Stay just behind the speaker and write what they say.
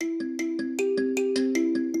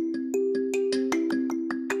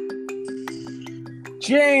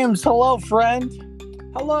James, hello, friend.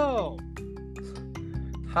 Hello.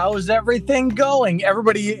 How's everything going?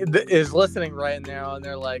 Everybody is listening right now, and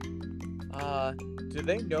they're like, do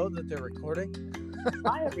they know that they're recording?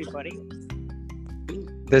 Hi, everybody.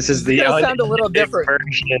 This is the gonna sound a little different.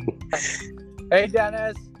 version. Hey,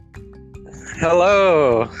 Dennis.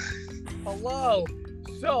 Hello. Hello.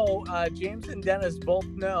 So, James and Dennis both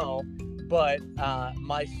know, but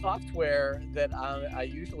my software that I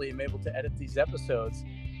usually am able to edit these episodes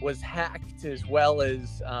was hacked, as well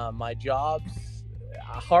as my job's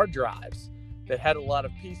hard drives that had a lot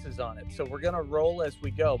of pieces on it. So we're going to roll as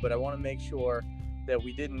we go, but I want to make sure that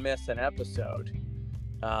we didn't miss an episode.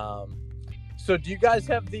 So do you guys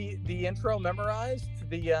have the intro memorized?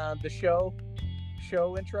 The show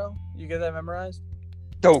intro? You get that memorized?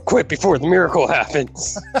 Don't quit before the miracle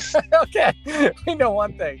happens. Okay. We know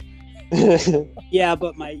one thing. Yeah,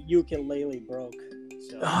 but my ukulele broke.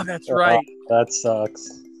 So. Oh, that's right. That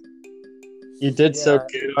sucks. You did so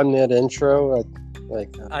good on that intro.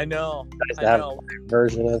 I know. I know.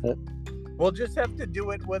 Version of it. We'll just have to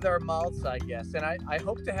do it with our mouths, I guess. And I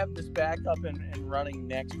hope to have this back up and running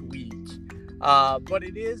next week. But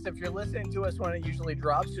it is, if you're listening to us when it usually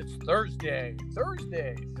drops, it's Thursday.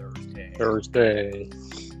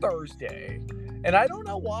 And I don't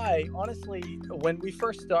know why, honestly, when we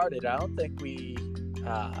first started, I don't think we,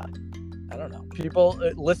 I don't know, people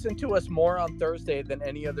listen to us more on Thursday than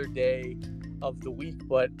any other day of the week.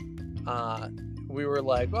 But we were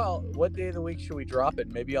like, well, what day of the week should we drop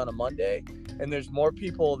it? Maybe on a Monday? And there's more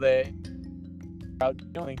people that are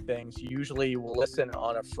out doing things. Usually will listen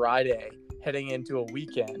on a Friday heading into a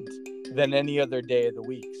weekend than any other day of the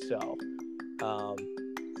week. So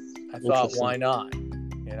I thought, why not?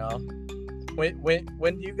 You know?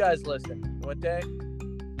 When do you guys listen? What day?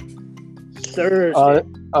 Thursday.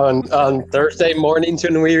 On Thursday mornings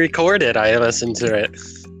when we record it, I listen to it.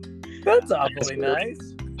 That's awfully nice.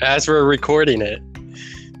 As we're recording it.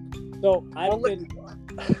 So I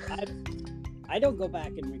don't go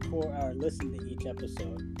back and record or listen to each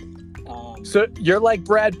episode. So you're like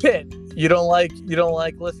Brad Pitt. You don't like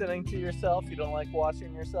listening to yourself. You don't like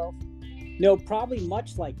watching yourself. No, probably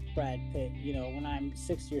much like Brad Pitt. You know, when I'm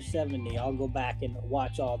 60 or 70, I'll go back and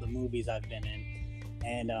watch all the movies I've been in,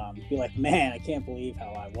 and be like, man, I can't believe how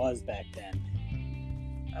I was back then.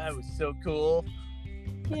 That was so cool.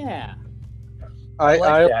 Yeah. I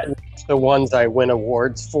that. watch the ones I win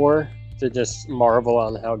awards for to just marvel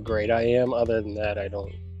on how great I am. Other than that, I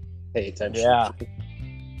don't pay attention.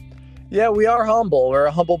 Yeah, we are humble. We're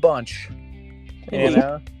a humble bunch. You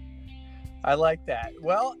know? I like that.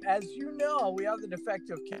 Well, as you know, we have the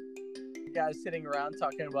defective guys sitting around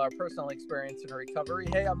talking about our personal experience in recovery.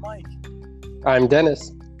 Hey, I'm Mike. I'm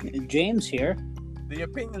Dennis. James here. The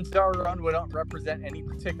opinions started on would not represent any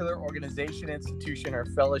particular organization, institution, or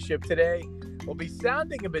fellowship today. We'll be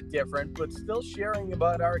sounding a bit different, but still sharing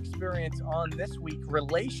about our experience on this week,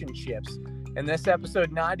 relationships, in this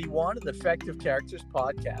episode 91 of the Effective Characters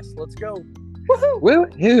podcast. Let's go.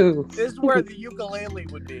 Woohoo! This is where the ukulele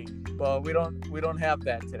would be, but we don't have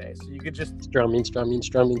that today. So you could just strumming.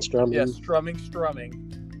 Yeah, strumming.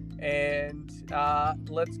 And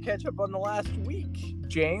let's catch up on the last week.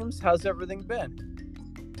 James, how's everything been?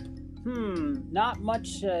 Not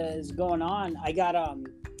much is going on. I got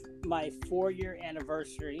my 4-year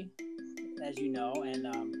anniversary, as you know, and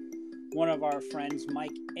one of our friends,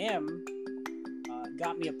 Mike M,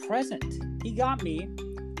 got me a present. He got me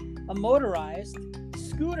a motorized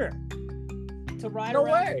scooter to ride around.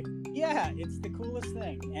 No way. Yeah, it's the coolest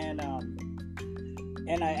thing. And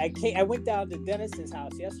I went down to Dennis's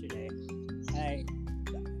house yesterday. I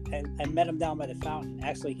met him down by the fountain.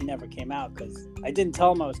 Actually, he never came out because I didn't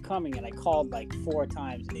tell him I was coming, and I called like 4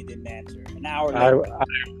 times and he didn't answer. An hour later,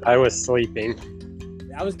 I was sleeping.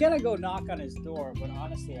 I was gonna go knock on his door, but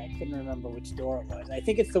honestly, I couldn't remember which door it was. I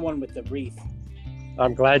think it's the one with the wreath.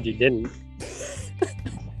 I'm glad you didn't.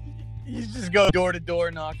 You just go door to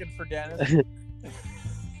door knocking for Dennis.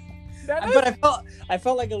 But I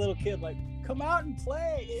felt like a little kid, like, come out and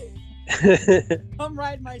play. Come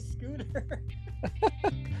ride my scooter.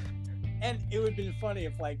 And it would have been funny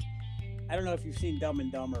if, like, I don't know if you've seen Dumb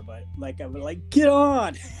and Dumber, but like I would like, get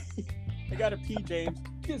on. I gotta pee, James.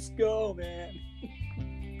 Just go, man.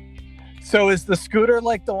 So is the scooter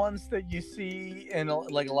like the ones that you see in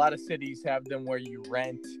like a lot of cities have them where you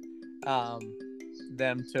rent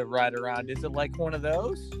them to ride around? Is it like one of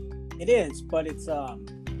those? It is, but it's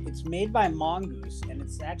made by Mongoose, and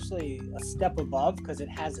it's actually a step above because it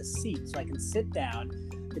has a seat, so I can sit down.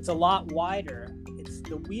 It's a lot wider.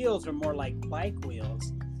 The wheels are more like bike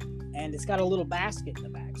wheels, and it's got a little basket in the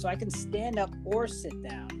back, so I can stand up or sit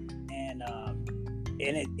down. And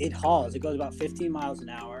and it hauls. It goes about 15 miles an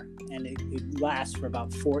hour, and it lasts for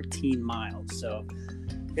about 14 miles. So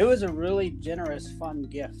it was a really generous, fun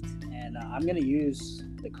gift, and I'm going to use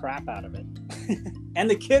the crap out of it. And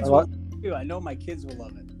the kids will too. I know my kids will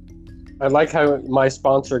love it. I like how my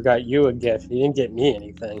sponsor got you a gift. He didn't get me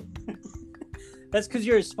anything. That's because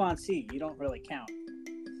you're a sponsee. You don't really count.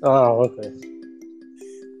 Oh, okay.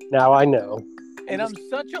 Now I know. And I'm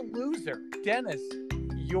such a loser. Dennis,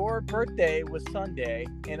 your birthday was Sunday,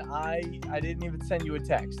 and I didn't even send you a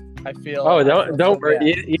text. I feel. Oh, I feel don't so worry.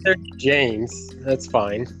 bad. Either James. That's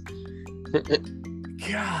fine.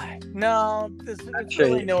 God, no, it's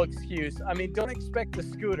really no excuse. I mean, don't expect a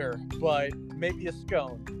scooter, but maybe a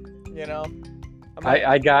scone. You know.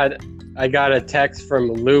 I got a text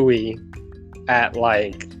from Louie at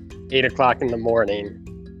like 8 o'clock in the morning,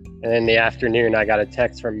 and in the afternoon I got a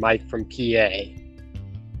text from Mike from PA.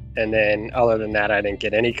 And then other than that, I didn't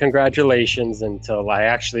get any congratulations until I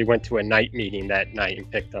actually went to a night meeting that night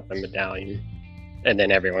and picked up a medallion. And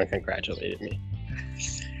then everyone congratulated me.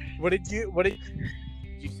 Did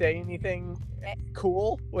you say anything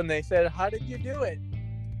cool when they said, how did you do it?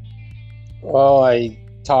 Well, I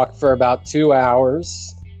talked for about 2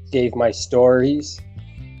 hours, gave my stories,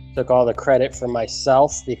 took all the credit for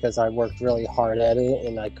myself because I worked really hard at it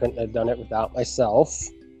and I couldn't have done it without myself.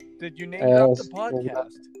 Did you name drop the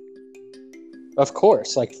podcast? Of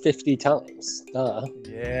course, like 50 times. Duh.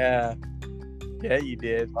 Yeah, you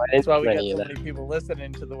did. That's why we got so many people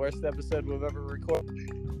listening to the worst episode we've ever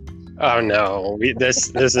recorded. Oh no, this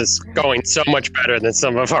is going so much better than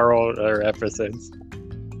some of our older episodes.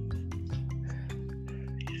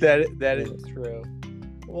 That is true.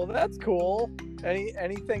 Well, that's cool.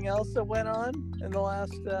 Anything else that went on in the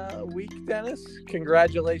last week, Dennis?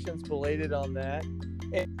 Congratulations, belated on that.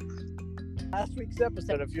 And last week's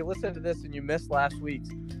episode, if you listen to this and you missed last week's,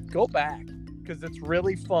 go back because it's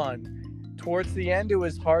really fun. Towards the end, it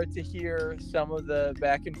was hard to hear some of the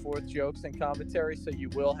back and forth jokes and commentary, so you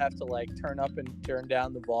will have to like turn up and turn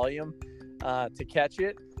down the volume to catch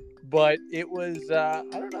it. But it was, I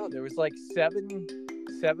don't know, there was like seven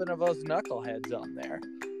of us knuckleheads on there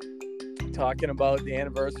talking about the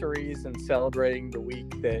anniversaries and celebrating the week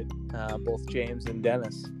that both James and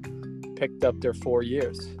Dennis picked up their 4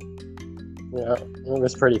 years. Yeah, it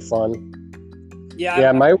was pretty fun.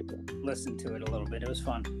 Yeah, I listened to it a little bit. It was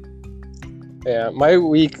fun. Yeah, my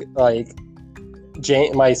week, like,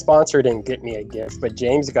 my sponsor didn't get me a gift, but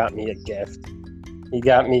James got me a gift. He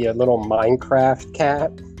got me a little Minecraft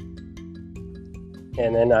cat,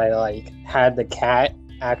 and then I like had the cat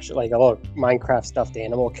actually like a little Minecraft stuffed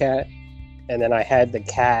animal cat, and then I had the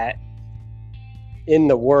cat in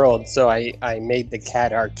the world, so I made the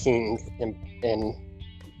cat our king and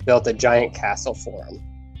built a giant castle for him.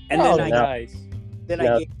 And then nice. I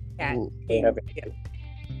gave the cat king.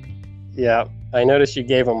 Yeah, I noticed you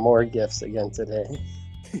gave him more gifts again today.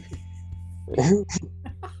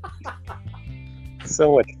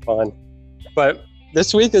 So much fun. But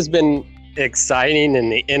this week has been exciting in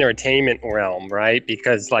the entertainment realm, right?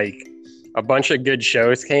 Because like a bunch of good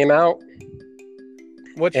shows came out.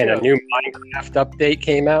 And a new Minecraft update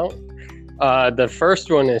came out. The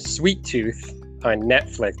first one is Sweet Tooth on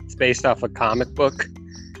Netflix. It's based off a comic book.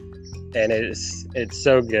 And it's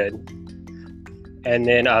so good. And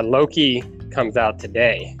then Loki comes out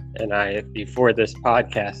today, and before this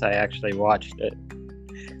podcast, I actually watched it.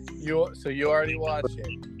 So you already watched it?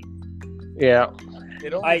 Yeah.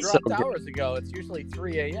 It only dropped hours ago. It's usually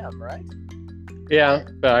 3 a.m., right? Yeah,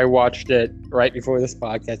 but I watched it right before this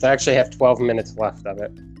podcast. I actually have 12 minutes left of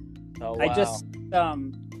it. Oh, wow. I just,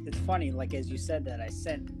 it's funny, like as you said that, I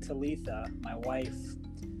sent Talitha, my wife,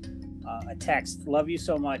 a text, love you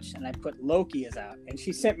so much, and I put Loki is out, and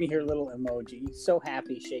she sent me her little emoji, so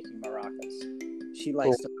happy, shaking maracas. She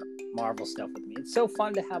likes to Marvel stuff with me. It's so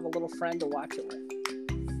fun to have a little friend to watch it with.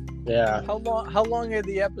 Yeah. How long are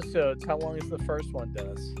the episodes? How long is the first one,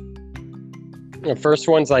 Dennis? The first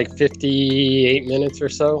one's like 58 minutes or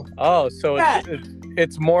so. Oh, so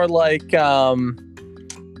it's more like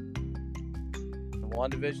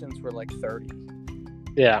WandaVisions were like 30.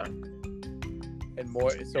 Yeah. And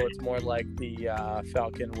more, so it's more like the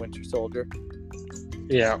Falcon Winter Soldier.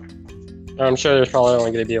 Yeah, I'm sure there's probably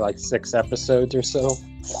only going to be like 6 episodes or so.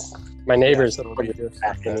 My neighbor's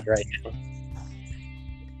attacking me right now.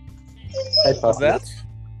 Hey, Puffy.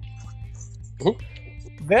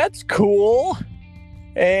 That's cool.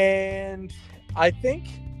 And I think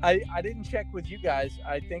I didn't check with you guys.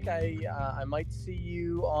 I think I might see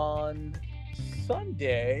you on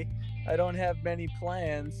Sunday. I don't have many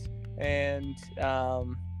plans. And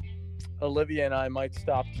Olivia and I might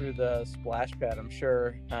stop through the splash pad. I'm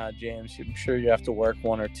sure, James, I'm sure you have to work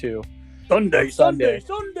one or two. Sunday.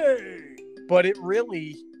 But it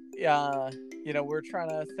really, we're trying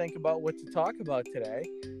to think about what to talk about today.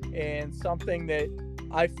 And something that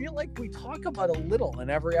I feel like we talk about a little in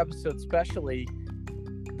every episode, especially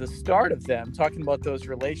the start of them, talking about those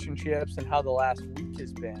relationships and how the last week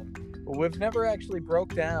has been. But we've never actually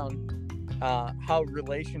broke down how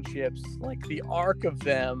relationships, like the arc of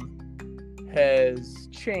them, has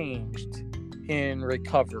changed in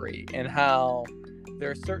recovery, and how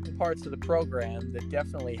there are certain parts of the program that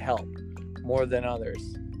definitely help more than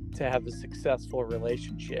others to have a successful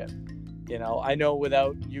relationship. I know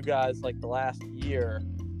without you guys, like the last year,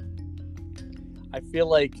 I feel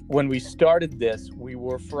like when we started this, we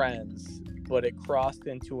were friends, but it crossed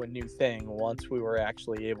into a new thing once we were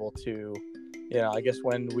actually able to, I guess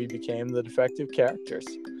when we became the defective characters,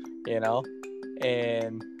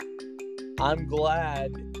 and I'm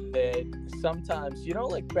glad that sometimes,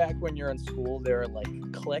 like back when you're in school, there are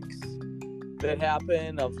like cliques that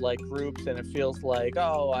happen of like groups, and it feels like,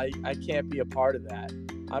 oh, I can't be a part of that.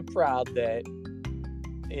 I'm proud that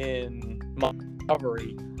in my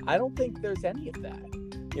recovery, I don't think there's any of that.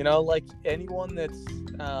 Like anyone that's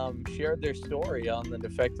shared their story on the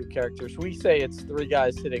defective characters, we say it's three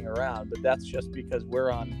guys sitting around, but that's just because we're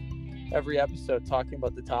on every episode talking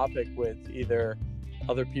about the topic with either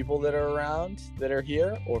other people that are around that are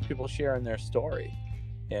here or people sharing their story,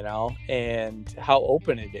 and how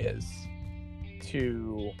open it is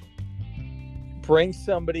to bring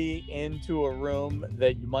somebody into a room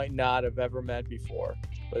that you might not have ever met before.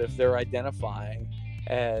 But if they're identifying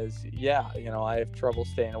as, I have trouble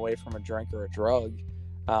staying away from a drink or a drug,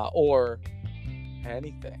 or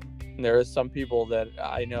anything. And there is some people that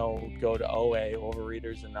I know go to OA,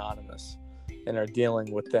 Overeaters Anonymous, and are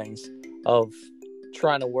dealing with things of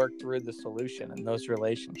trying to work through the solution in those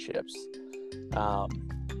relationships.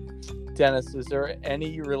 Dennis, is there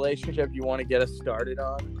any relationship you want to get us started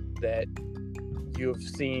on that you have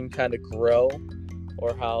seen kind of grow,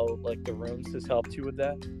 or how like the rooms has helped you with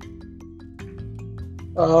that?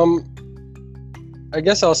 I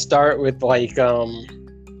guess I'll start with like I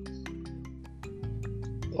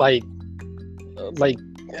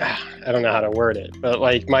don't know how to word it, but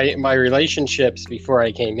like my relationships before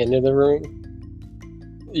I came into the room,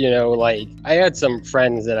 like I had some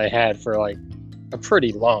friends that I had for like a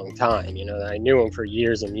pretty long time, that I knew them for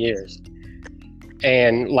years and years.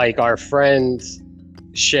 And like our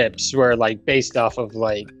friendships were like based off of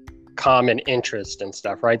like common interest and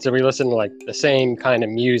stuff, right? So we listened to like the same kind of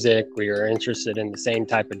music, we were interested in the same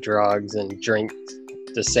type of drugs and drink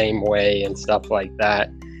the same way and stuff like that.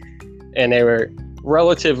 And they were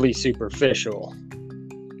relatively superficial.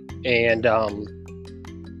 And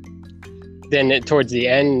then towards the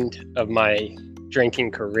end of my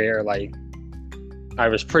drinking career, like I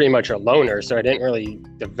was pretty much a loner, so I didn't really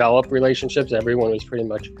develop relationships. Everyone was pretty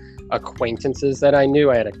much acquaintances that I knew.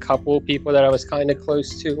 I had a couple people that I was kind of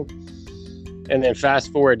close to. And then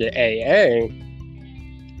fast forward to AA,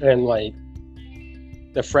 and like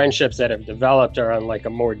the friendships that have developed are on like a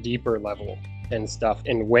more deeper level and stuff,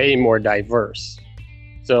 and way more diverse.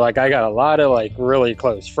 So like I got a lot of like really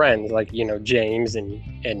close friends, like, James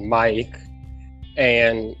and Mike,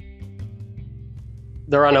 and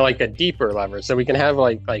they're on a deeper level. So we can have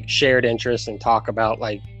like shared interests and talk about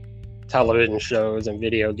like television shows and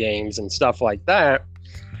video games and stuff like that.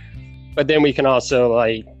 But then we can also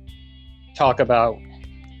like talk about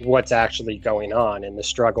what's actually going on and the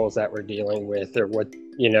struggles that we're dealing with, or what,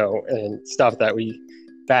 and stuff that we,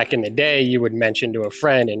 back in the day, you would mention to a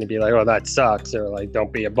friend and it'd be like, oh, that sucks, or like,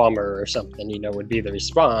 don't be a bummer or something, would be the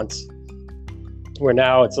response. Where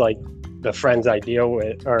now it's like the friends I deal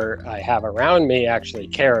with or I have around me actually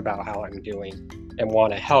care about how I'm doing and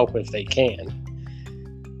want to help if they can.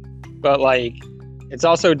 But like, it's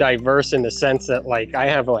also diverse in the sense that like I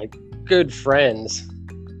have like good friends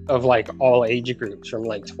of like all age groups, from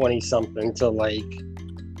like 20 something to like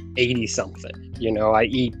 80 something. I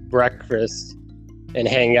eat breakfast and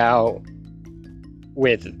hang out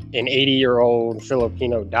with an 80-year-old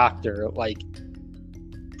Filipino doctor like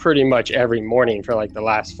pretty much every morning for like the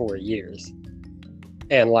last 4 years.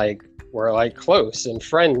 And like we're like close and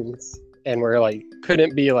friends, and we're like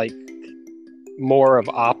couldn't be like more of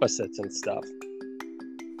opposites and stuff.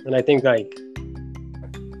 And I think like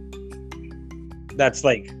that's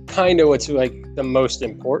like kind of what's like the most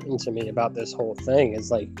important to me about this whole thing,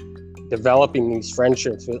 is like developing these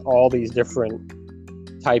friendships with all these different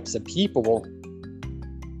types of people,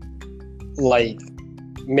 like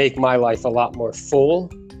make my life a lot more full.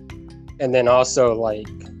 And then also like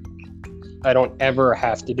I don't ever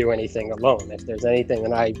have to do anything alone. If there's anything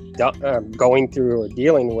that I'm going through or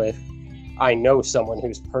dealing with, I know someone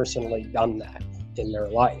who's personally done that in their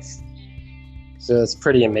life. So it's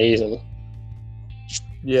pretty amazing.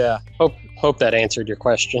 Yeah. Hope that answered your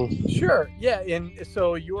question. Sure. Yeah. And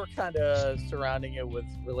so you were kind of surrounding it with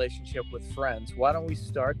relationship with friends. Why don't we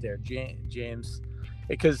start there, James?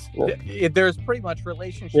 Because there's pretty much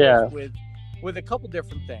relationships with a couple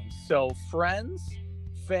different things. So friends,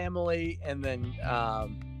 family, and then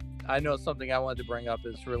I know something I wanted to bring up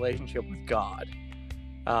is relationship with God.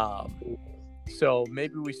 So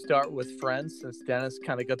maybe we start with friends, since Dennis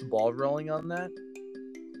kind of got the ball rolling on that.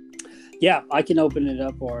 Yeah, I can open it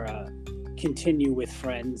up or continue with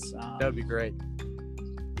friends. That'd be great.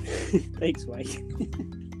 Thanks, Mike.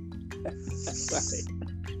 Sorry.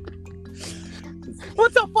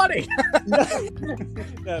 What's so funny?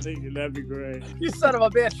 That'd be great. You son of a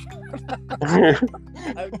bitch.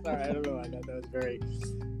 I'm sorry. I don't know. I thought that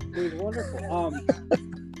was wonderful.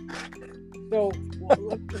 So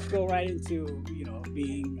let's just go right into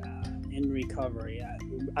being in recovery.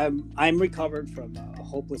 I'm recovered from a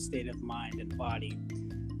hopeless state of mind and body,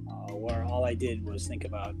 where all I did was think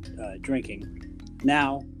about drinking.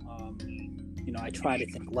 Now, I try to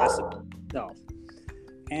think less about myself.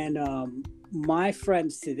 And my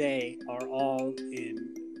friends today are all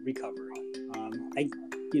in recovery. I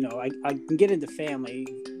can get into family.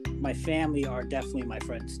 My family are definitely my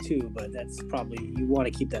friends too, but that's probably, you want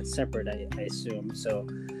to keep that separate, I assume. So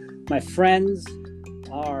my friends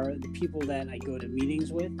are the people that I go to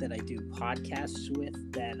meetings with, that I do podcasts with,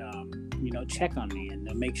 that check on me and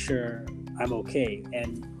make sure I'm okay.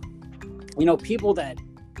 And people that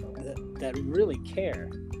really care.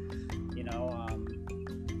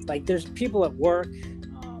 Like there's people at work.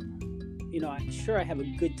 I'm sure I have a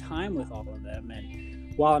good time with all of them,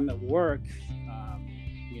 and while I'm at work,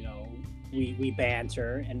 we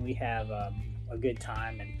banter and we have a good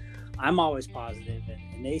time, and I'm always positive,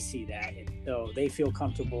 and they see that, and so they feel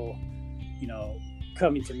comfortable,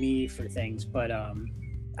 coming to me for things. But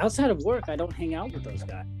outside of work, I don't hang out with those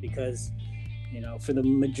guys because, for the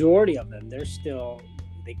majority of them, they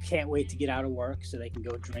can't wait to get out of work so they can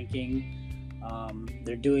go drinking.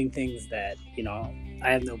 They're doing things that, I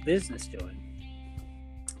have no business doing.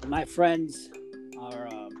 My friends are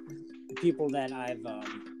the people that I've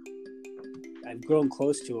grown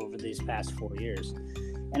close to over these past 4 years.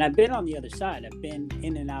 And I've been on the other side. I've been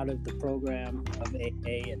in and out of the program of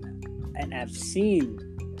AA, and I've seen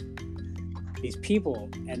these people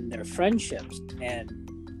and their friendships, and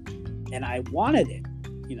I wanted it,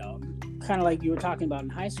 kind of like you were talking about in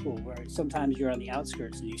high school, where sometimes you're on the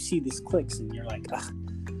outskirts and you see these cliques and you're like,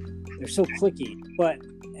 they're so cliquey. But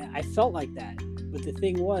I felt like that. But the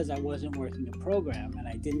thing was, I wasn't working a program, and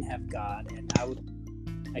I didn't have God, and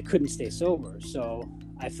I couldn't stay sober. So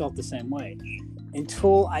I felt the same way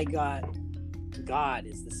until I got God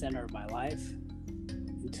is the center of my life.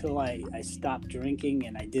 Until I stopped drinking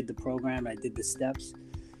and I did the program, I did the steps.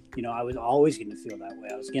 I was always going to feel that way.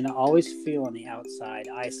 I was going to always feel on the outside,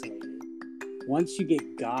 isolated. Once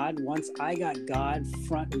I got God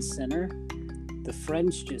front and center, the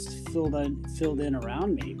friends just filled in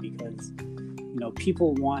around me, because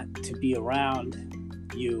people want to be around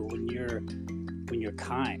you when you're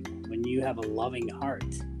kind, when you have a loving heart.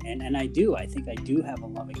 And I do. I think I do have a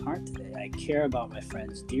loving heart today. I care about my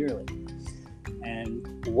friends dearly.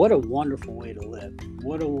 And what a wonderful way to live.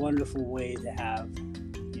 What a wonderful way to have,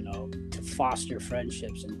 to foster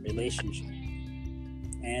friendships and relationships.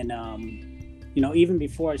 And, even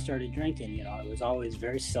before I started drinking, I was always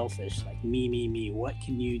very selfish, like me. What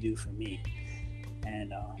can you do for me?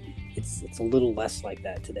 And it's a little less like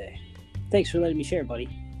that today. Thanks for letting me share, buddy.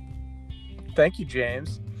 Thank you,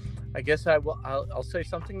 James. I guess I'll say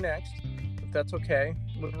something next, if that's okay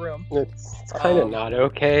with the room. It's kind of not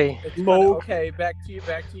okay. It's okay. Back to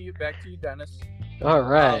you, Dennis. All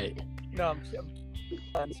right. No,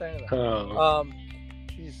 I'm saying that. Oh.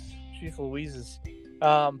 Jeez Louises.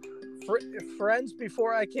 Friends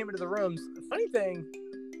before I came into the rooms. The funny thing,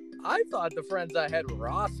 I thought the friends I had were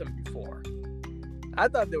awesome before. I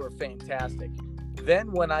thought they were fantastic.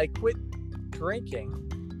 Then when I quit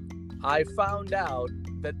drinking, I found out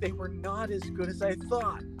that they were not as good as I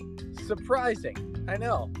thought. Surprising, I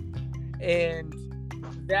know. And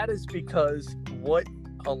that is because what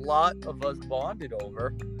a lot of us bonded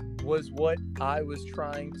over was what I was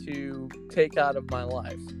trying to take out of my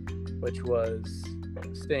life, which was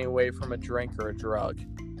staying away from a drink or a drug.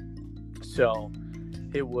 So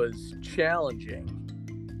it was challenging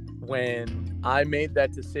when I made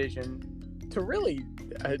that decision to really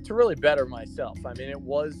better myself. I mean, it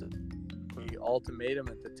was the ultimatum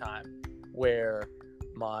at the time, where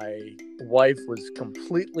my wife was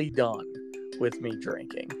completely done with me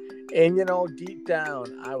drinking. And, you know, deep down,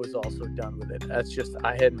 I was also done with it. That's just,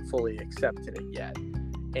 I hadn't fully accepted it yet.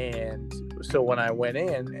 And so when I went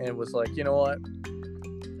in and was like, you know what,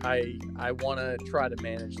 I want to try to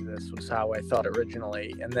manage this, was how I thought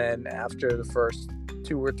originally. And then after the first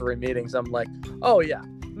 2 or 3 meetings, I'm like, oh yeah,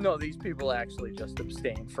 no, these people actually just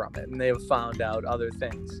abstain from it. And they've found out other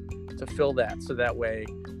things to fill that, so that way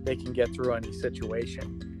they can get through any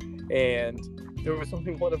situation. And there was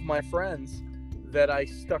something, one of my friends that I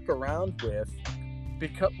stuck around with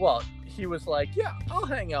because, well, he was like, yeah, I'll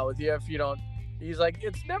hang out with you if you don't. He's like,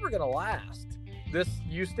 it's never going to last, this,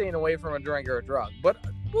 you staying away from a drink or a drug, but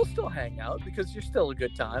we'll still hang out because you're still a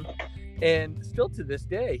good time. And still to this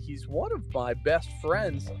day, he's one of my best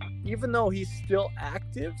friends. Even though he's still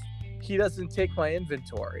active, he doesn't take my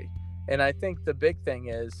inventory. And I think the big thing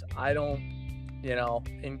is, I don't, you know,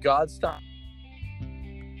 in God's time,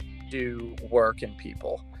 do work in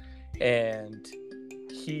people. And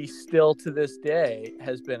he still to this day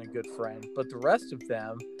has been a good friend. But the rest of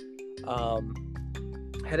them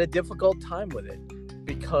had a difficult time with it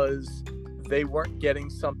because they weren't getting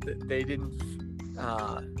something. They didn't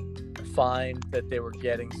find that they were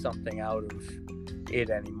getting something out of it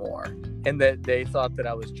anymore, and that they thought that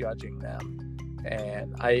I was judging them.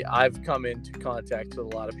 And I've come into contact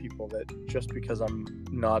with a lot of people that just because I'm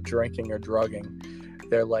not drinking or drugging,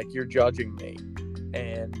 they're like, you're judging me.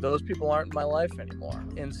 And those people aren't in my life anymore.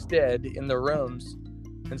 Instead, in the rooms,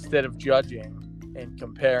 instead of judging and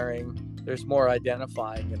comparing, there's more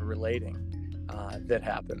identifying and relating that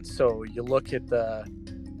happens. So you look at the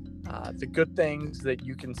good things that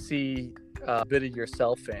you can see a bit of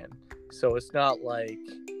yourself in. So it's not like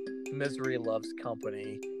misery loves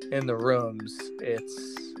company in the rooms.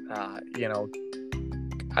 It's, you know,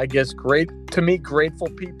 I guess great to meet grateful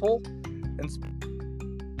people and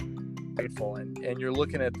grateful, and you're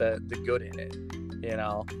looking at the good in it. You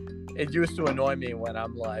know, it used to annoy me when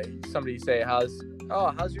I'm like, somebody say, how's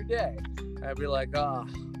your day? I'd be like,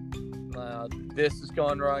 this is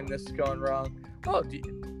going wrong, this is going wrong. Oh, you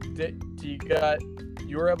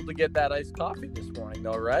were able to get that iced coffee this morning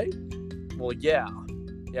though, right? Well, yeah,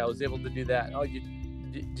 I was able to do that. Oh,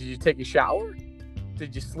 did you take a shower?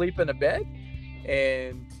 Did you sleep in a bed?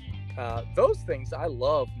 And those things I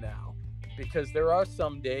love now, because there are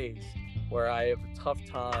some days where I have a tough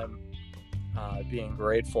time being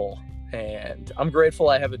grateful. And I'm grateful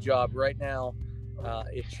I have a job right now.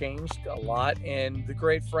 It changed a lot. And the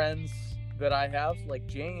great friends that I have, like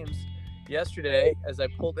James, yesterday, as I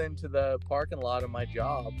pulled into the parking lot of my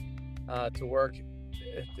job to work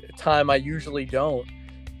at a time I usually don't,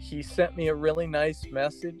 he sent me a really nice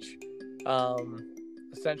message,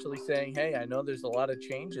 essentially saying, hey, I know there's a lot of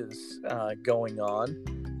changes going on,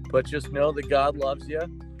 but just know that God loves you.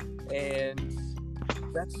 And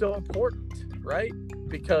that's so important, right?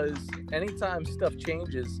 Because anytime stuff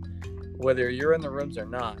changes, whether you're in the rooms or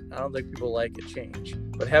not, I don't think people like a change.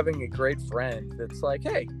 But having a great friend that's like,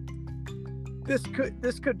 hey, this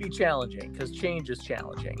could be challenging, because change is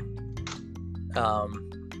challenging.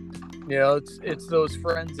 You know, it's those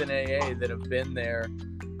friends in AA that have been there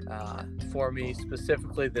for me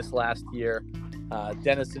specifically this last year.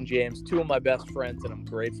 Dennis and James, 2 of my best friends, and I'm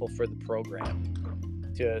grateful for the program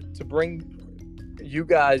to bring you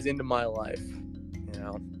guys into my life. You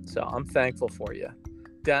know, so I'm thankful for you,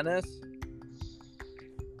 Dennis.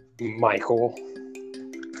 Michael.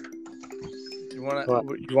 You want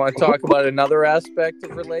to talk about another aspect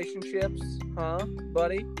of relationships, huh,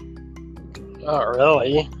 buddy? Not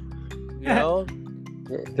really. You know,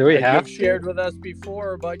 do we have you've shared with us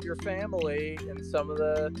before about your family and some of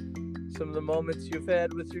the moments you've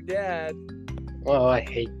had with your dad. Oh, I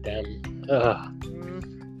hate them. Ugh.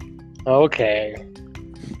 Okay.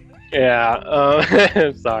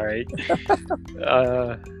 Yeah. Sorry.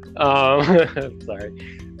 Sorry.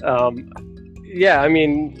 Yeah. I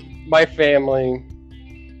mean, my family.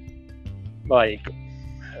 Like,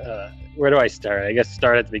 where do I start? I guess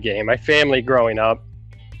start at the beginning. My family growing up.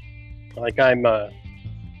 Like, I'm a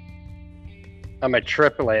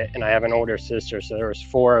triplet, and I have an older sister, so there was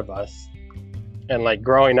 4 of us. And like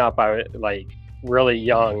growing up, I was like really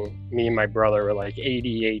young. Me and my brother were like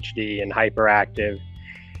ADHD and hyperactive,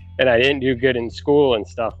 and I didn't do good in school and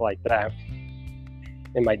stuff like that.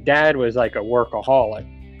 And my dad was like a workaholic,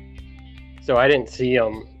 so I didn't see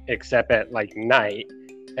him except at like night.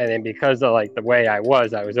 And then because of like the way I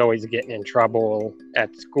was always getting in trouble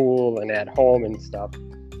at school and at home and stuff.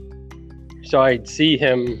 So I'd see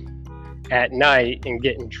him at night and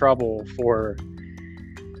get in trouble for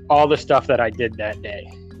all the stuff that I did that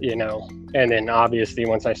day, you know. And then obviously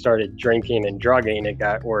once I started drinking and drugging, it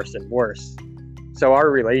got worse and worse. So our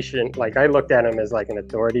relation, like I looked at him as like an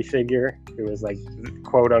authority figure who was like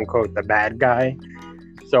quote unquote the bad guy.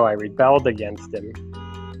 So I rebelled against him.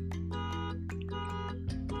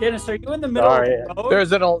 Dennis, are you in the middle of the road?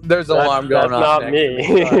 There's an alarm going off. That's not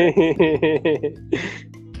me.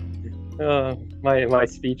 My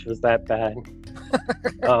speech was that bad.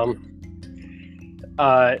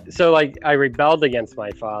 So like I rebelled against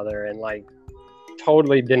my father and like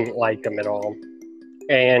totally didn't like him at all.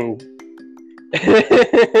 And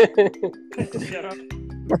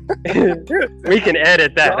we can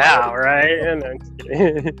edit that out, right? And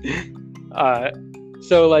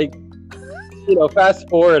so like, you know, fast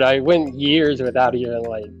forward, I went years without even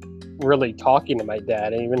like really talking to my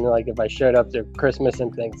dad. And even like if I showed up to Christmas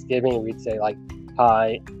and Thanksgiving, we'd say like,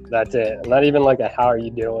 hi, that's it. Not even like a how are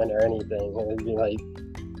you doing or anything. It would be like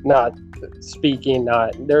not speaking,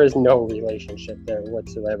 there is no relationship there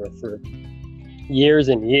whatsoever for years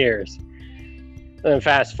and years. And then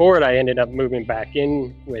fast forward, I ended up moving back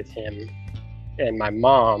in with him and my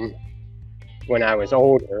mom when I was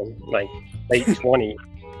older, like late 20s.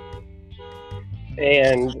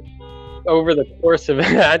 And over the course of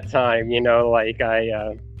that time, you know, like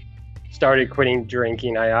I started quitting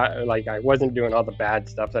drinking. I wasn't doing all the bad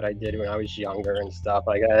stuff that I did when I was younger and stuff.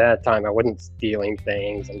 Like at that time, I wasn't stealing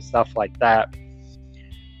things and stuff like that.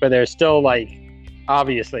 But there's still like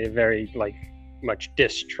obviously a very like much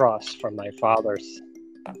distrust from my father's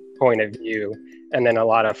point of view, and then a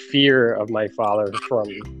lot of fear of my father from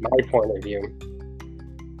my point of view.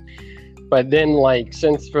 But then like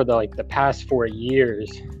since for the past 4 years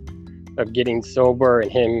of getting sober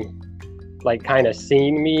and him like kind of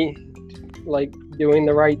seeing me like doing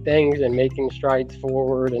the right things and making strides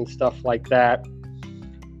forward and stuff like that,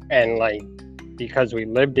 and like because we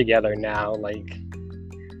live together now, like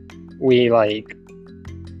we like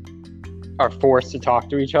are forced to talk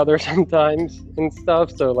to each other sometimes and stuff.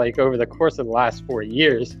 So like over the course of the last 4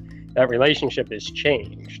 years, that relationship has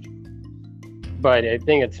changed. But I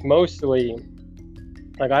think it's mostly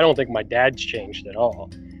like, I don't think my dad's changed at all,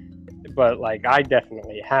 but like I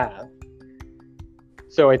definitely have.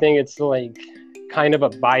 So I think it's like kind of a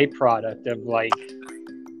byproduct of like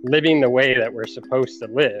living the way that we're supposed to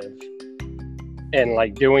live and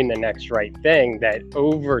like doing the next right thing, that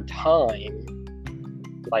over time,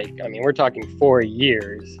 like, I mean, we're talking 4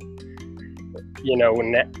 years, you know,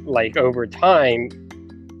 when that, like over time,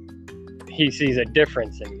 he sees a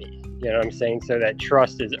difference in me, you know what I'm saying? So that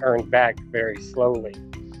trust is earned back very slowly.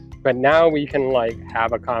 But now we can like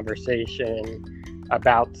have a conversation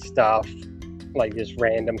about stuff, like just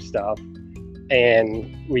random stuff,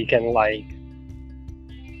 and we can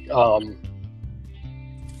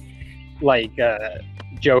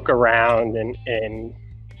joke around and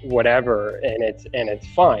whatever, and it's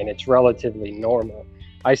fine. It's relatively normal.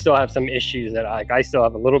 I still have some issues that I still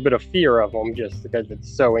have a little bit of fear of them just because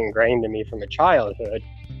it's so ingrained in me from a childhood.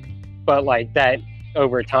 But like that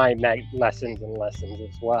over time, that lessens and lessens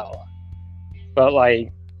as well. But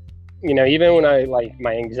like, you know, even when I like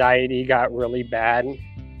my anxiety got really bad,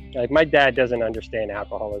 like my dad doesn't understand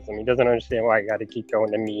alcoholism. He doesn't understand why I got to keep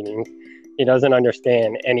going to meetings. He doesn't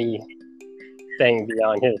understand anything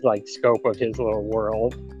beyond his like scope of his little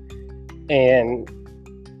world. And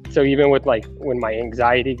so even with like when my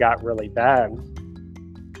anxiety got really bad,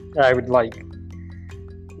 I would like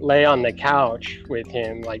lay on the couch with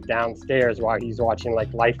him like downstairs while he's watching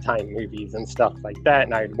like Lifetime movies and stuff like that,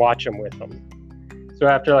 and I'd watch him with him. So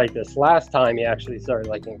after like this last time, he actually started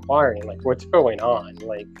like inquiring, like, what's going on?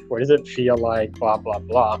 Like, what does it feel like? Blah, blah,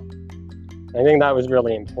 blah. I think that was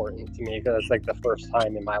really important to me because it's like the first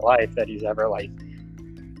time in my life that he's ever like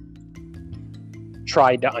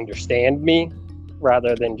tried to understand me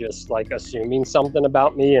rather than just like assuming something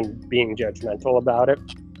about me and being judgmental about it.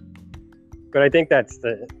 But I think that's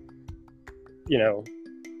it's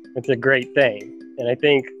a great thing. And I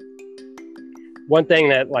think one thing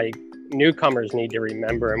that like newcomers need to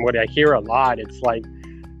remember, and what I hear a lot, it's like,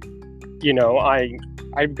 you know, I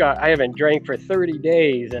haven't drank for 30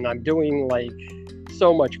 days and I'm doing like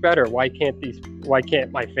so much better. Why can't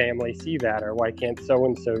my family see that? Or why can't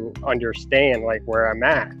so-and-so understand like where I'm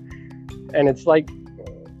at? And it's like,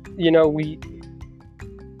 you know,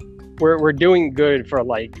 we're doing good for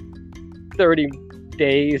like 30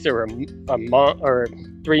 days or a month or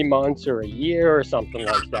 3 months or a year or something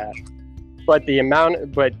like that. But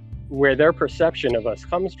where their perception of us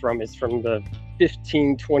comes from is from the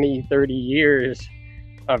 15, 20, 30 years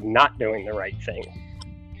of not doing the right thing.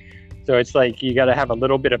 So it's like you got to have a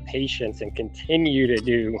little bit of patience and continue to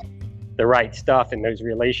do the right stuff, and those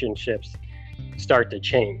relationships start to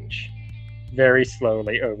change. very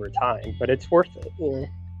slowly over time, but it's worth it.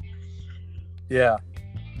 Yeah.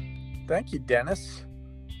 Thank you, Dennis.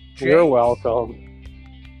 You're James. welcome.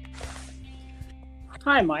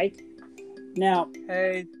 Hi, Mike. Now,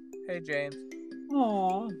 Hey, James.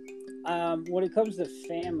 when it comes to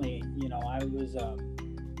family, I was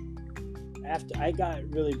after I got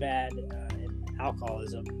really bad in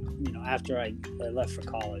alcoholism. After I left for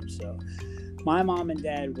college, so my mom and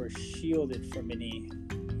dad were shielded from any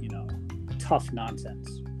tough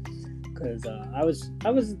nonsense because I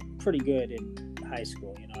was pretty good in high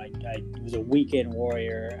school. I was a weekend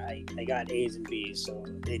warrior. I got A's and B's, so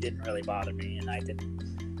they didn't really bother me, and I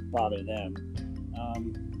didn't bother them.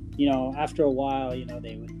 After a while,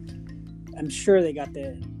 they would. I'm sure they got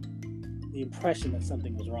the impression that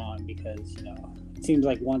something was wrong because it seems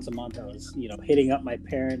like once a month I was hitting up my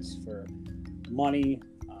parents for money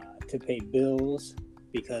to pay bills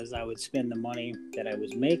because I would spend the money that I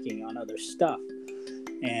was making on other stuff,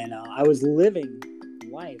 and I was living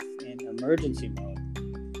life in emergency mode,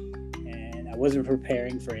 and I wasn't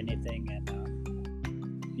preparing for anything, and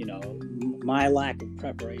my lack of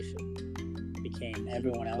preparation became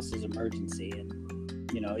everyone else's emergency, and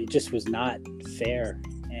it just was not fair.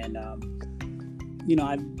 And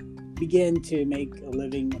I began to make a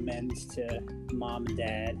living amends to mom and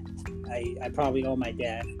dad. I probably owe my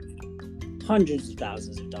dad hundreds of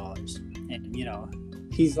thousands of dollars, and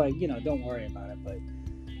he's like, don't worry about it, but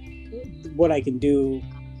what I can do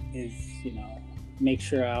is make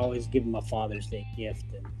sure I always give them a Father's Day gift,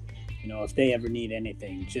 and if they ever need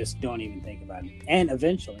anything, just don't even think about it, and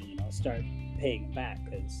eventually start paying them back,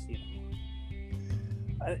 because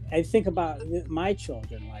I think about my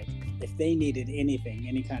children, like if they needed anything,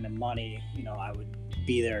 any kind of money, I would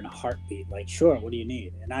be there in a heartbeat, like, sure, what do you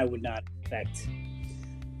need? And I would not expect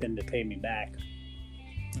them to pay me back.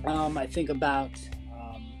 I think about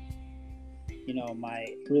my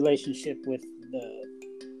relationship with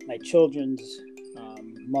my children's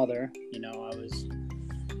mother.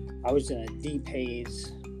 I was in a deep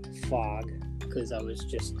haze fog because I was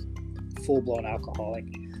just full-blown alcoholic,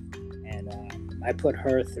 and I put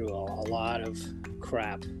her through a lot of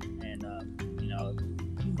crap, and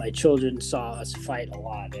my children saw us fight a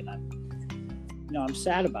lot, and I'm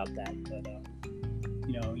sad about that, but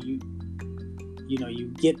you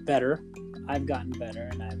get better. I've gotten better,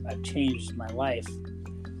 and I've changed my life,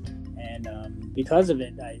 and because of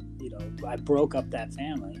it, I broke up that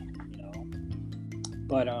family,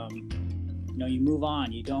 but you move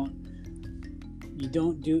on. You don't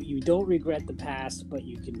regret the past, but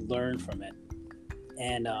you can learn from it.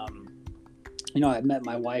 And I've met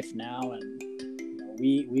my wife now, and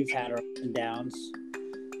we've had our ups and downs,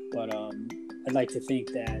 but I'd like to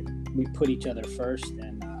think that we put each other first,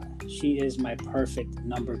 and she is my perfect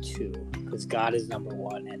number two, because God is number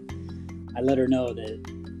one, and I let her know that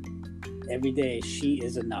every day she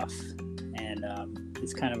is enough, and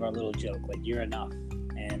it's kind of our little joke, like, you're enough.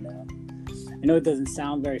 And I know it doesn't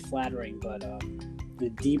sound very flattering, but the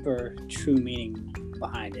deeper true meaning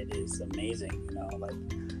behind it is amazing. Like,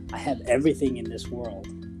 I have everything in this world,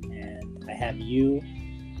 and I have you,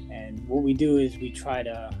 and what we do is we try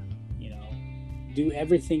to do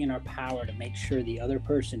everything in our power to make sure the other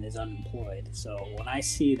person is unemployed. So when I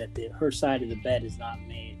see that her side of the bed is not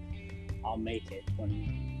made, I'll make it.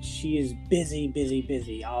 When she is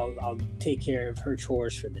busy, I'll take care of her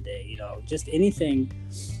chores for the day, just anything,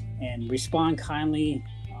 and respond kindly.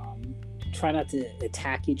 Try not to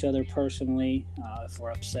attack each other personally if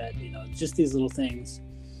we're upset, just these little things.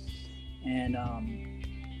 And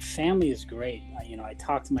family is great. I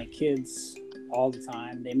talk to my kids all the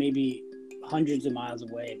time. They may be hundreds of miles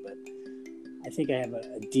away, but I think I have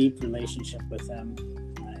a deep relationship with them.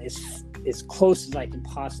 It's as close as I can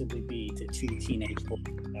possibly be to two teenage boys.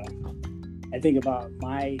 I think about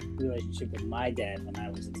my relationship with my dad when I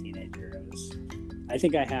was a teenager. I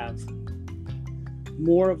think I have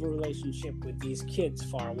more of a relationship with these kids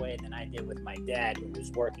far away than I did with my dad, who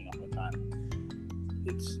was working all the time.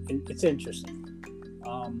 It's interesting.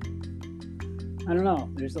 I don't know.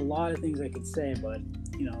 There's a lot of things I could say, but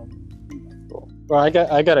Well, I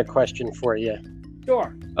got a question for you.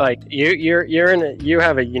 Sure. Like, you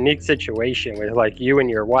have a unique situation with, like, you and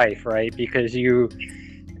your wife, right? Because you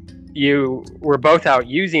were both out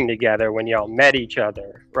using together when y'all met each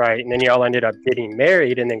other, right? And then y'all ended up getting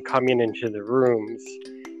married and then coming into the rooms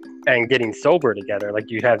and getting sober together.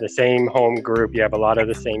 Like, you have the same home group, you have a lot of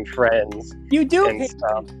the same friends. You do and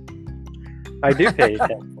stuff. I do pay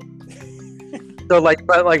attention. So,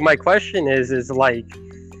 but my question is like,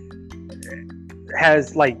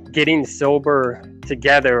 has, like, getting sober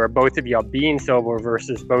together or both of y'all being sober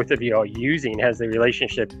versus both of y'all using, has the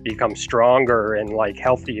relationship become stronger and like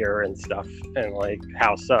healthier and stuff? And like,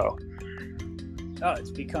 how so? Oh,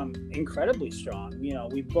 it's become incredibly strong. You know,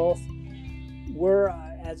 we're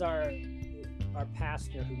as our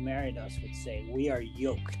pastor who married us would say, we are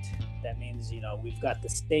yoked. That means, you know, we've got the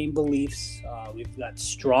same beliefs. We've got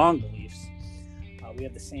strong beliefs. We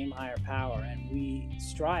have the same higher power, and we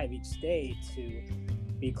strive each day to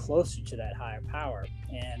be closer to that higher power.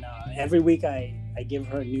 And every week I give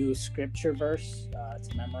her a new scripture verse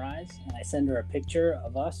to memorize, and I send her a picture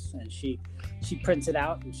of us, and she prints it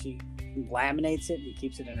out and she laminates it and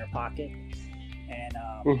keeps it in her pocket. And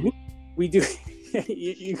we do.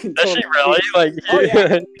 you can. Does totally she really? Like, oh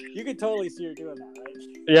yeah, you can totally see her doing that,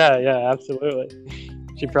 right? Yeah, absolutely.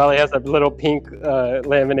 She probably has a little pink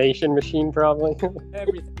lamination machine, probably.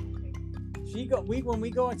 Everything. When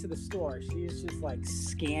we go into the store, she's just like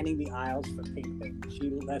scanning the aisles for pink things.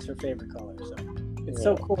 That's her favorite color. So it's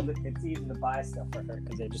so cool that it's easy to buy stuff for her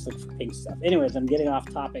because they just look for pink stuff. Anyways, I'm getting off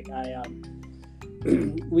topic.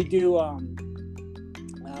 We do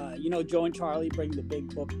you know, Joe and Charlie bring the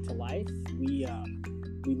big book to life. We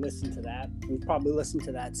listen to that. We've probably listened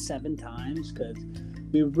to that 7 times because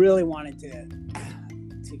we really wanted to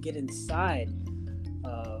get inside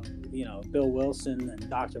you know, Bill Wilson and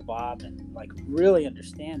Dr. Bob and like really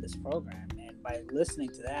understand this program. And by listening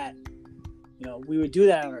to that, you know, we would do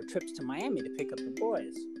that on our trips to Miami to pick up the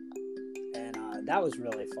boys, and that was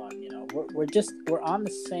really fun. You know, we're on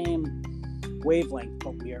the same wavelength,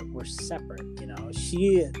 but we're separate. You know,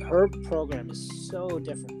 her program is so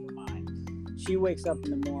different from mine. She wakes up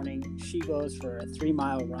in the morning, she goes for a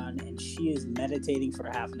 3-mile run, and she is meditating for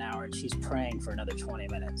half an hour, and she's praying for another 20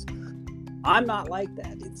 minutes. I'm not like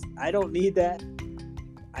that. I don't need that.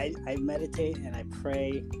 I meditate and I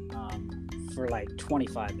pray for like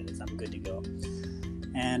 25 minutes. I'm good to go.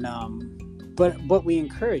 And but we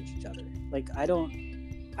encourage each other. Like I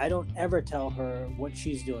don't ever tell her what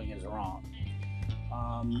she's doing is wrong.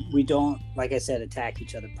 We don't, like I said, attack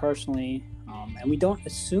each other personally, and we don't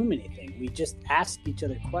assume anything. We just ask each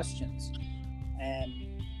other questions, and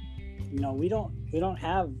you know, we don't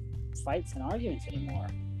have fights and arguments anymore.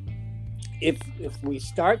 If we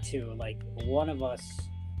start to, like, one of us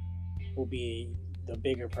will be the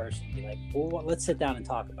bigger person, be like, well, let's sit down and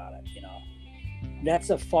talk about it. You know, that's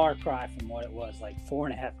a far cry from what it was like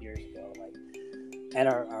 4.5 years ago. Like at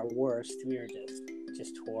our worst, we were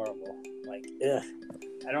just horrible. Like, ugh,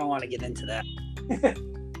 I don't want to get into that.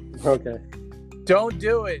 Okay. Don't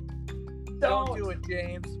do it. Don't do it,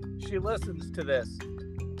 James. She listens to this.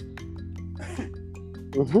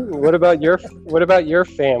 What about your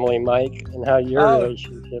family, Mike, and how your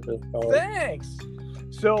relationship is going? Thanks.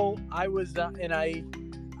 So I was, and I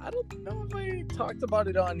don't know if I talked about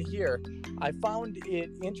it on here. I found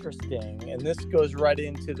it interesting, and this goes right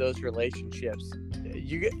into those relationships.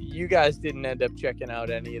 You guys didn't end up checking out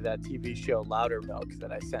any of that TV show Loudermilk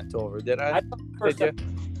that I sent over, did I? Did you?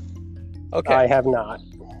 Okay. I have not.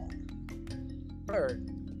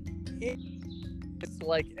 It's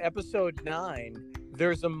like episode 9.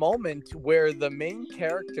 There's a moment where the main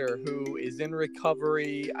character, who is in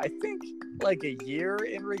recovery, I think like a year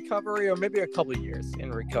in recovery, or maybe a couple of years in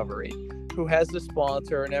recovery, who has a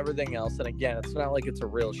sponsor and everything else. And again, it's not like it's a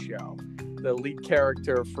real show. The lead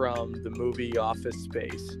character from the movie Office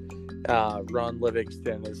Space, Ron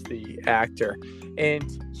Livingston, is the actor.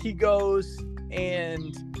 And he goes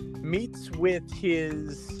and meets with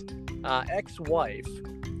his ex-wife,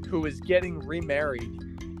 who is getting remarried,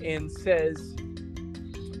 and says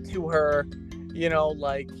to her, you know,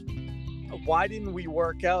 like, why didn't we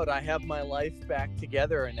work out? I have my life back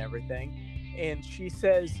together and everything. And she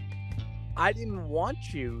says, I didn't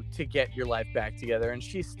want you to get your life back together. And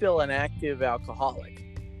she's still an active alcoholic.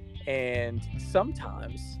 And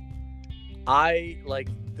sometimes I, like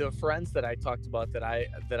the friends that I talked about that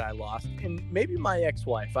I lost, and maybe my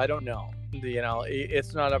ex-wife, I don't know, you know,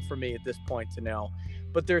 it's not up for me at this point to know.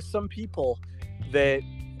 But there's some people that,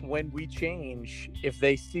 when we change, if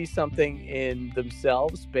they see something in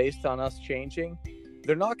themselves based on us changing,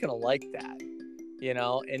 they're not going to like that, you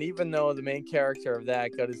know. And even though the main character of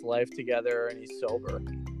that got his life together and he's sober,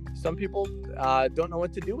 some people don't know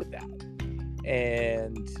what to do with that.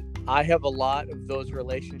 And I have a lot of those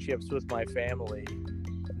relationships with my family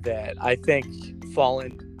that I think fall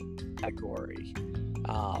in category.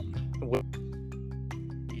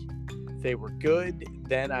 They were good.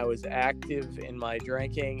 Then I was active in my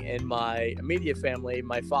drinking. In my immediate family,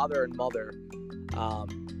 my father and mother,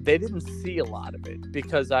 they didn't see a lot of it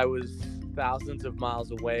because I was thousands of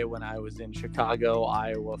miles away when I was in Chicago,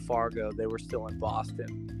 Iowa, Fargo. They were still in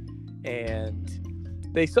Boston. And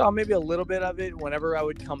they saw maybe a little bit of it whenever I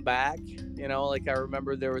would come back. You know, like I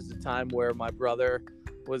remember there was a time where my brother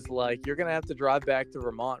was like, "You're gonna have to drive back to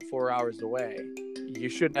Vermont 4 hours away. You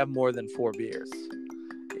shouldn't have more than 4 beers."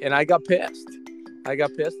 And I got pissed. I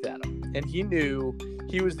got pissed at him. And he knew,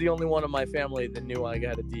 he was the only one in my family that knew I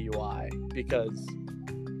got a DUI because,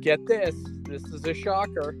 get this is a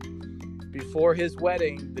shocker. Before his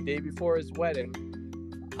wedding, the day before his wedding,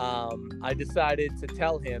 I decided to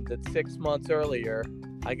tell him that 6 months earlier,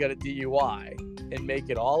 I got a DUI and make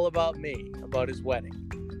it all about me, about his wedding.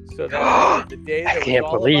 So that the day that was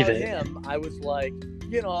all about him, I was like,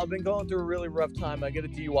 you know, I've been going through a really rough time. I got a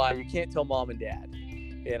DUI. You can't tell mom and dad,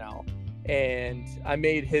 you know. And I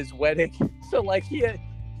made his wedding. So like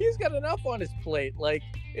he's got enough on his plate. Like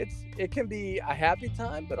it can be a happy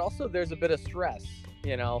time, but also there's a bit of stress,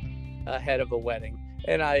 you know, ahead of a wedding.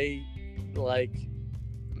 And I like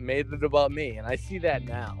made it about me. And I see that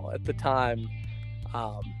now. At the time,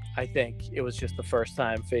 I think it was just the first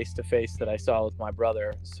time face to face that I saw with my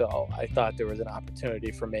brother. So I thought there was an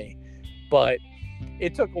opportunity for me. But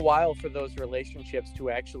it took a while for those relationships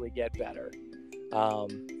to actually get better.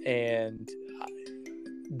 And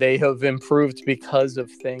they have improved because of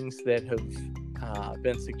things that have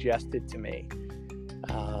been suggested to me.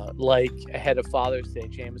 Like ahead of Father's Day,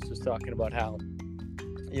 James was talking about how,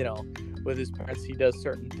 you know, with his parents, he does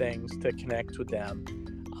certain things to connect with them.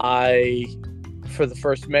 For the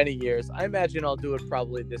first many years, I imagine I'll do it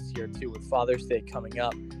probably this year too, with Father's Day coming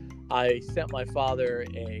up. I sent my father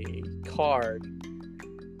a card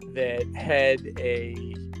that had a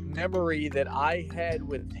memory that I had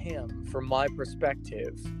with him from my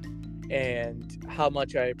perspective and how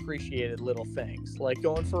much I appreciated little things like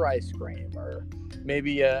going for ice cream, or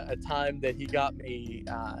maybe a time that he got me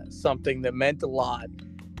something that meant a lot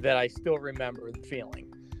that I still remember the feeling.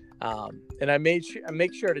 And I make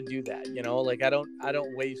sure to do that, you know, like I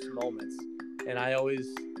don't waste moments, and I always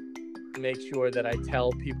make sure that I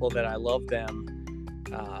tell people that I love them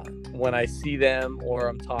when I see them or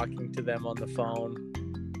I'm talking to them on the phone,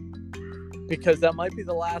 because that might be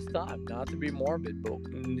the last time. Not to be morbid, but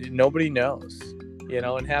nobody knows, you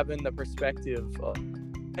know, and having the perspective of,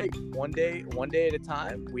 hey, one day at a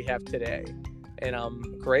time, we have today, and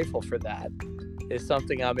I'm grateful for that, is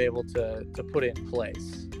something I'm able to put in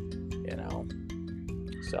place, you know.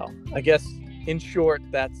 So I guess in short,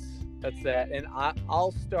 that's that. And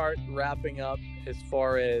I'll start wrapping up as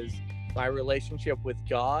far as my relationship with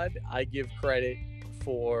God. I give credit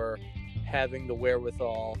for having the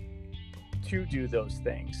wherewithal to do those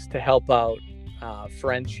things, to help out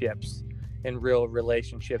friendships and real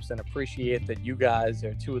relationships, and appreciate that you guys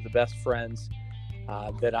are two of the best friends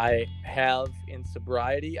that I have in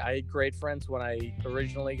sobriety. I had great friends when I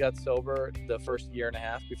originally got sober the first year and a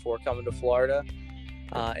half before coming to Florida.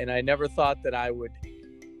 And I never thought that I would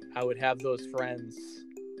have those friends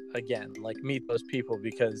again, like meet those people,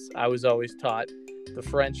 because I was always taught the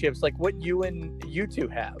friendships, like what you two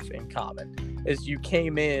have in common, is you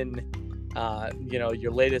came in, you know,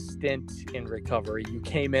 your latest stint in recovery, you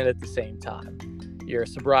came in at the same time. Your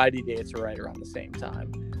sobriety dates are right around the same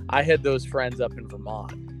time. I had those friends up in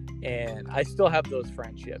Vermont, and I still have those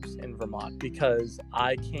friendships in Vermont because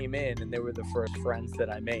I came in and they were the first friends that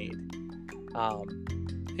I made.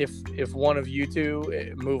 If one of you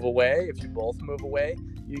two move away, if you both move away,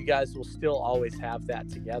 you guys will still always have that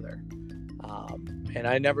together. And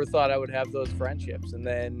I never thought I would have those friendships. And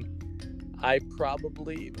then I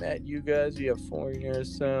probably met you guys. You have 4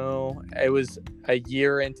 years. So it was a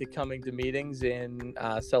year into coming to meetings in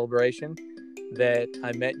Celebration that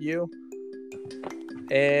I met you.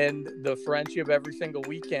 And the friendship every single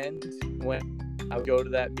weekend, when I would go to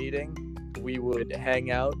that meeting, we would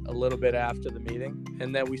hang out a little bit after the meeting.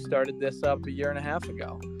 And then we started this up a year and a half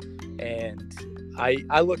ago. And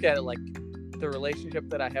I look at it like the relationship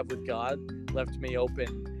that I have with God left me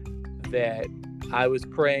open, that I was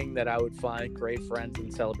praying that I would find great friends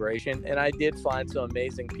in Celebration. And I did find some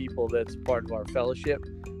amazing people that's part of our fellowship.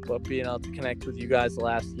 But being able to connect with you guys the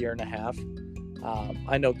last year and a half,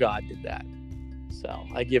 I know God did that. So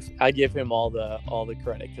I give him all the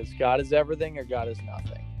credit, because God is everything or God is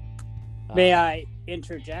nothing. May I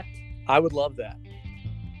interject? I would love that.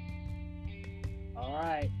 All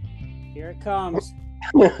right, here it comes.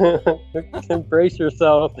 Embrace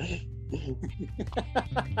yourself.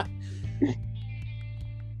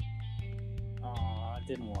 Oh, it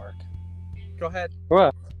didn't work. Go ahead.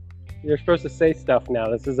 What? You're supposed to say stuff now.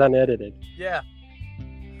 This is unedited. Yeah.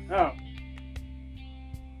 Oh.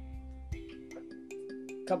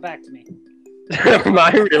 Come back to me.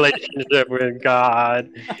 My relationship with God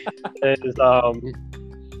is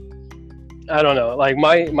I don't know, like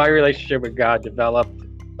my relationship with God developed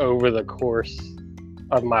over the course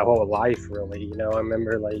of my whole life, really. You know, I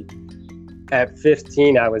remember like at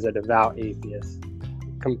 15, I was a devout atheist.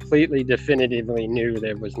 Completely definitively knew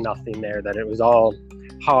there was nothing there, that it was all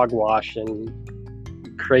hogwash and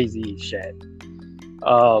crazy shit.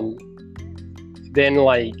 Then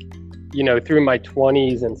like, you know, through my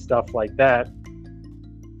 20s and stuff like that,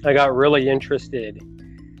 I got really interested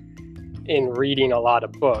in reading a lot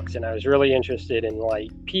of books, and I was really interested in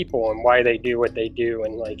like people and why they do what they do,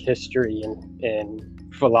 and like history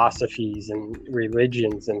and philosophies and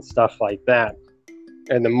religions and stuff like that.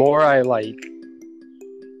 And the more I like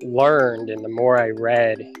learned and the more I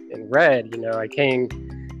read, you know,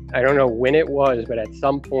 I don't know when it was, but at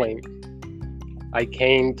some point I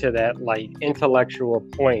came to that like intellectual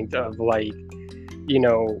point of like, you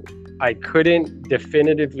know, I couldn't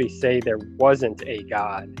definitively say there wasn't a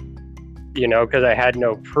God, you know, because I had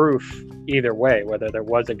no proof either way, whether there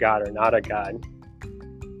was a God or not a God.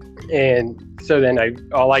 And so then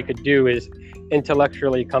all I could do is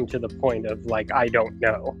intellectually come to the point of like, I don't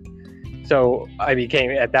know. So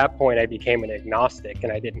at that point I became an agnostic,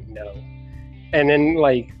 and I didn't know. And then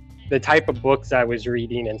like the type of books I was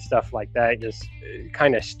reading and stuff like that just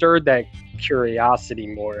kind of stirred that curiosity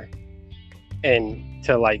more, and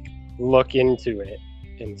to like look into it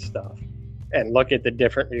and stuff, and look at the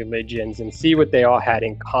different religions and see what they all had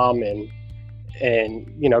in common.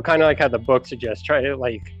 And, you know, kind of like how the book suggests, try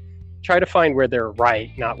to find where they're right,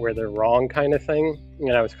 not where they're wrong, kind of thing.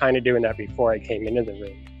 And I was kind of doing that before I came into the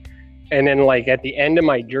room. And then like at the end of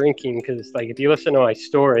my drinking, because like if you listen to my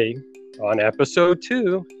story on episode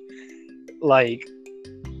 2, like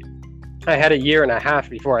I had a year and a half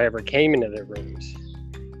before I ever came into the rooms.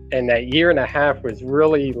 And that year and a half was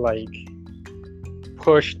really like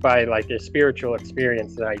pushed by like the spiritual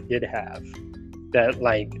experience that I did have, that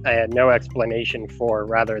like I had no explanation for,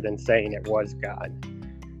 rather than saying it was God.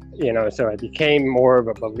 You know, so I became more of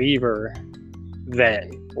a believer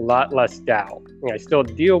then, a lot less doubt. I still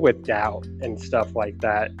deal with doubt and stuff like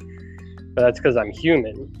that, but that's because I'm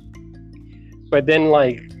human. But then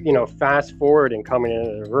like, you know, fast forward and coming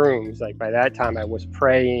into the rooms, like by that time I was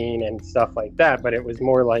praying and stuff like that, but it was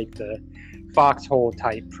more like the foxhole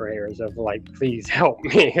type prayers of like, please help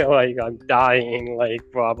me, like I'm dying, like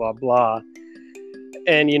blah, blah, blah.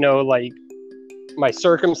 And, you know, like my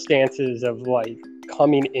circumstances of like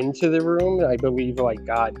coming into the room, I believe like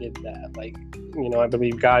God did that. Like, you know, I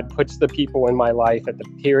believe God puts the people in my life at the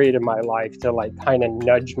period of my life to like kind of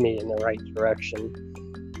nudge me in the right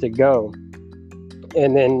direction to go.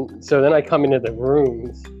 And then, so then I come into the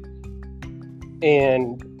rooms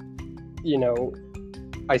and, you know,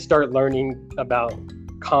 I start learning about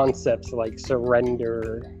concepts like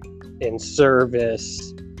surrender and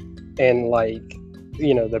service and like,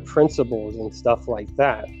 you know, the principles and stuff like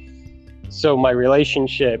that. So my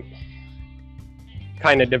relationship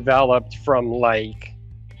kind of developed from like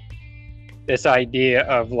this idea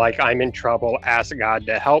of like, I'm in trouble, ask God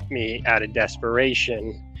to help me out of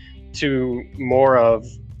desperation, to more of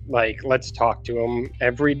like, let's talk to him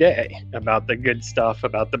every day about the good stuff,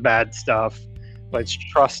 about the bad stuff. Let's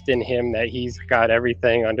trust in him that he's got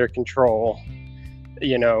everything under control,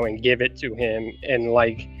 you know, and give it to him. And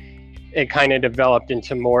like, it kind of developed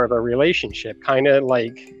into more of a relationship, kind of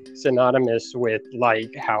like synonymous with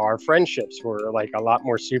like how our friendships were, like a lot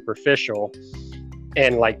more superficial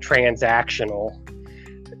and like transactional,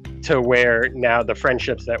 to where now the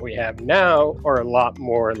friendships that we have now are a lot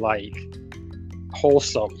more like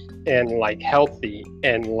wholesome and like healthy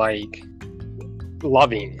and like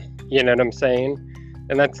loving, you know what I'm saying?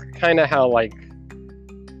 And that's kind of how like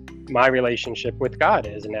my relationship with God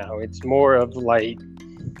is now. It's more of like,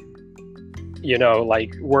 you know,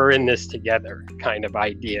 like we're in this together kind of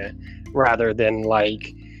idea, rather than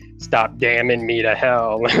like, stop damning me to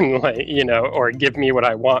hell and like, you know, or give me what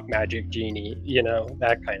I want, magic genie, you know,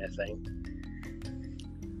 that kind of thing.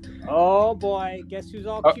 Oh boy, guess who's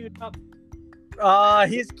all queued up?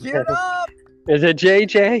 He's queued up. Is it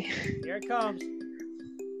JJ? Here it comes.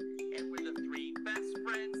 And we're the 3 best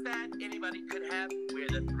friends that anybody could have. We're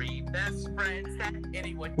the 3 best friends that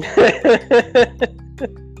anyone could have.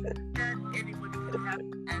 That anyone could have.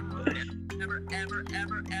 And we'll never, ever,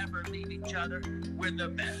 ever, ever leave each other. We're the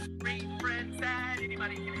best 3 friends that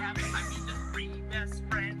anybody can have. I mean, the 3 best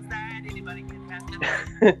friends that anybody can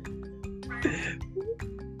have.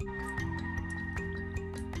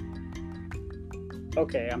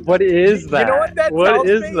 Okay, What is that? You know what that tells What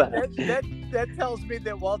is me? that? That tells me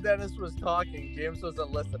that while Dennis was talking, James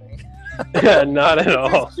wasn't listening. Not at all.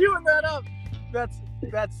 Just queuing that up.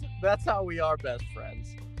 That's how we are best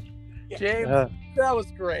friends. James, that was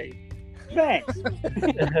great. Thanks.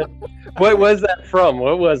 What was that from?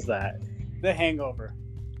 What was that? The Hangover.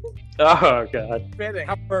 Oh God, Fitting.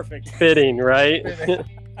 How perfect. fitting, right? Fitting.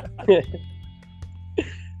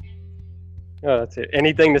 Oh, that's it.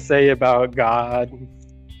 Anything to say about God,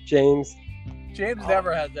 James? James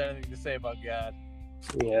never has anything to say about God.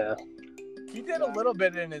 Yeah. He did a little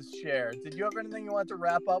bit in his share. Did you have anything you want to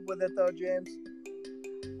wrap up with it though, James?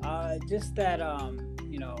 Just that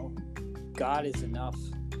you know, God is enough,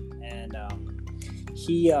 and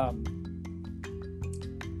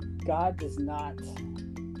God does not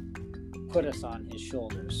put us on his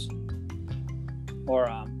shoulders, or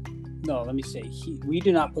no, let me say, we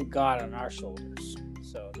do not put God on our shoulders,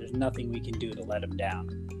 so there's nothing we can do to let him down.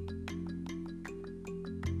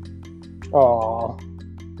 Oh,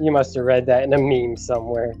 you must have read that in a meme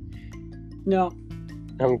somewhere. No.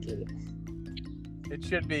 I'm kidding. It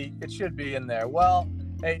should be in there. Well,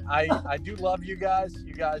 hey, I do love you guys.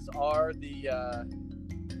 You guys are the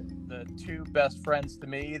two best friends to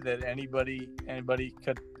me that anybody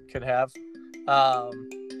could have.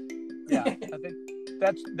 Yeah, I think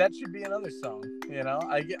that should be another song. You know,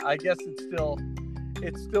 I guess it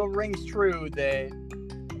still rings true that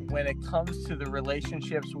when it comes to the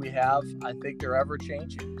relationships we have, I think they're ever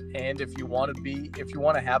changing. And if you want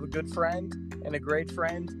to have a good friend and a great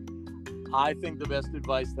friend, I think the best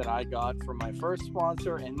advice that I got from my first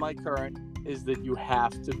sponsor and my current is that you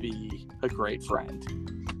have to be a great friend.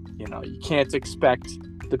 You know, you can't expect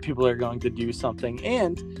that people are going to do something,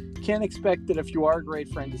 and can't expect that if you are a great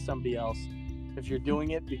friend to somebody else, if you're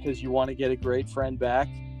doing it because you want to get a great friend back,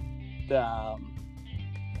 you're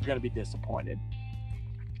going to be disappointed.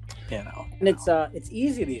 You know, and it's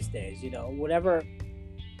easy these days. You know, whenever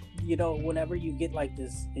you get like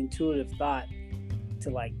this intuitive thought to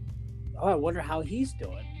like, oh, I wonder how he's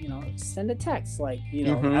doing. You know, send a text. Like, you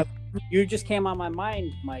know, you just came on my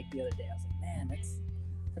mind, Mike, the other day. I was like, man,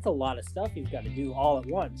 that's a lot of stuff you've got to do all at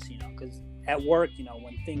once. You know, because at work, you know,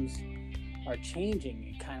 when things are changing,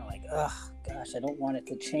 you're kind of like, oh gosh, I don't want it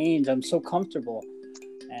to change. I'm so comfortable.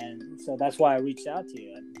 And so that's why I reached out to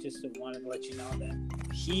you. I just wanted to let you know that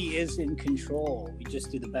he is in control. We just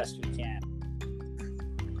do the best we can.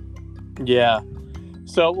 Yeah.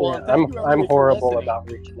 So, well, yeah, I'm horrible about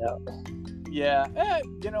reaching out. Yeah.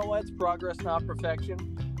 You know what? It's progress, not perfection,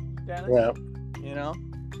 Dennis. Yeah. You know?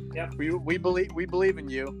 Yeah. We believe in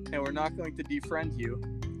you, and we're not going to defriend you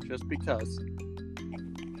just because.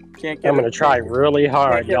 I'm going to try really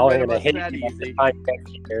hard. Y'all are going to hate me easy.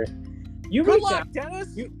 Here. You Good reach luck, out.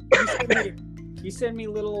 Dennis. You send me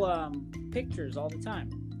little pictures all the time.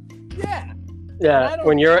 Yeah. Yeah.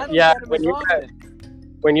 When you're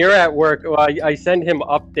at work, well, I send him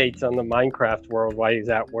updates on the Minecraft world while he's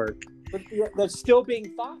at work. But they're still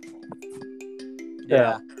being thoughtful.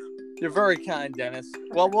 Yeah. You're very kind, Dennis.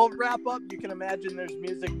 Well, we'll wrap up. You can imagine there's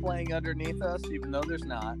music playing underneath us, even though there's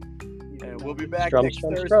not. We'll be back next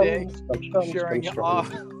Thursday, sharing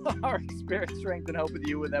our spirit, strength, and hope with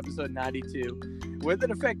you with episode 92. With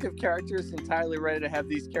an effective character is entirely ready to have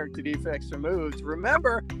these character defects removed.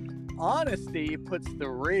 Remember, honesty puts the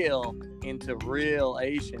real into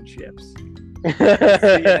relationships. See you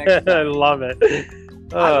next time. I love it.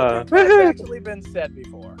 I think that's actually been said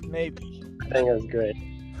before. Maybe. I think it was great.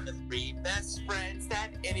 The three best friends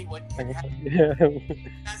that anyone can have.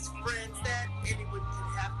 Best friends that anyone can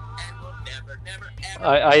have. And will never, never, ever.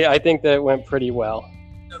 I think that went pretty well.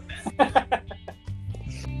 The best.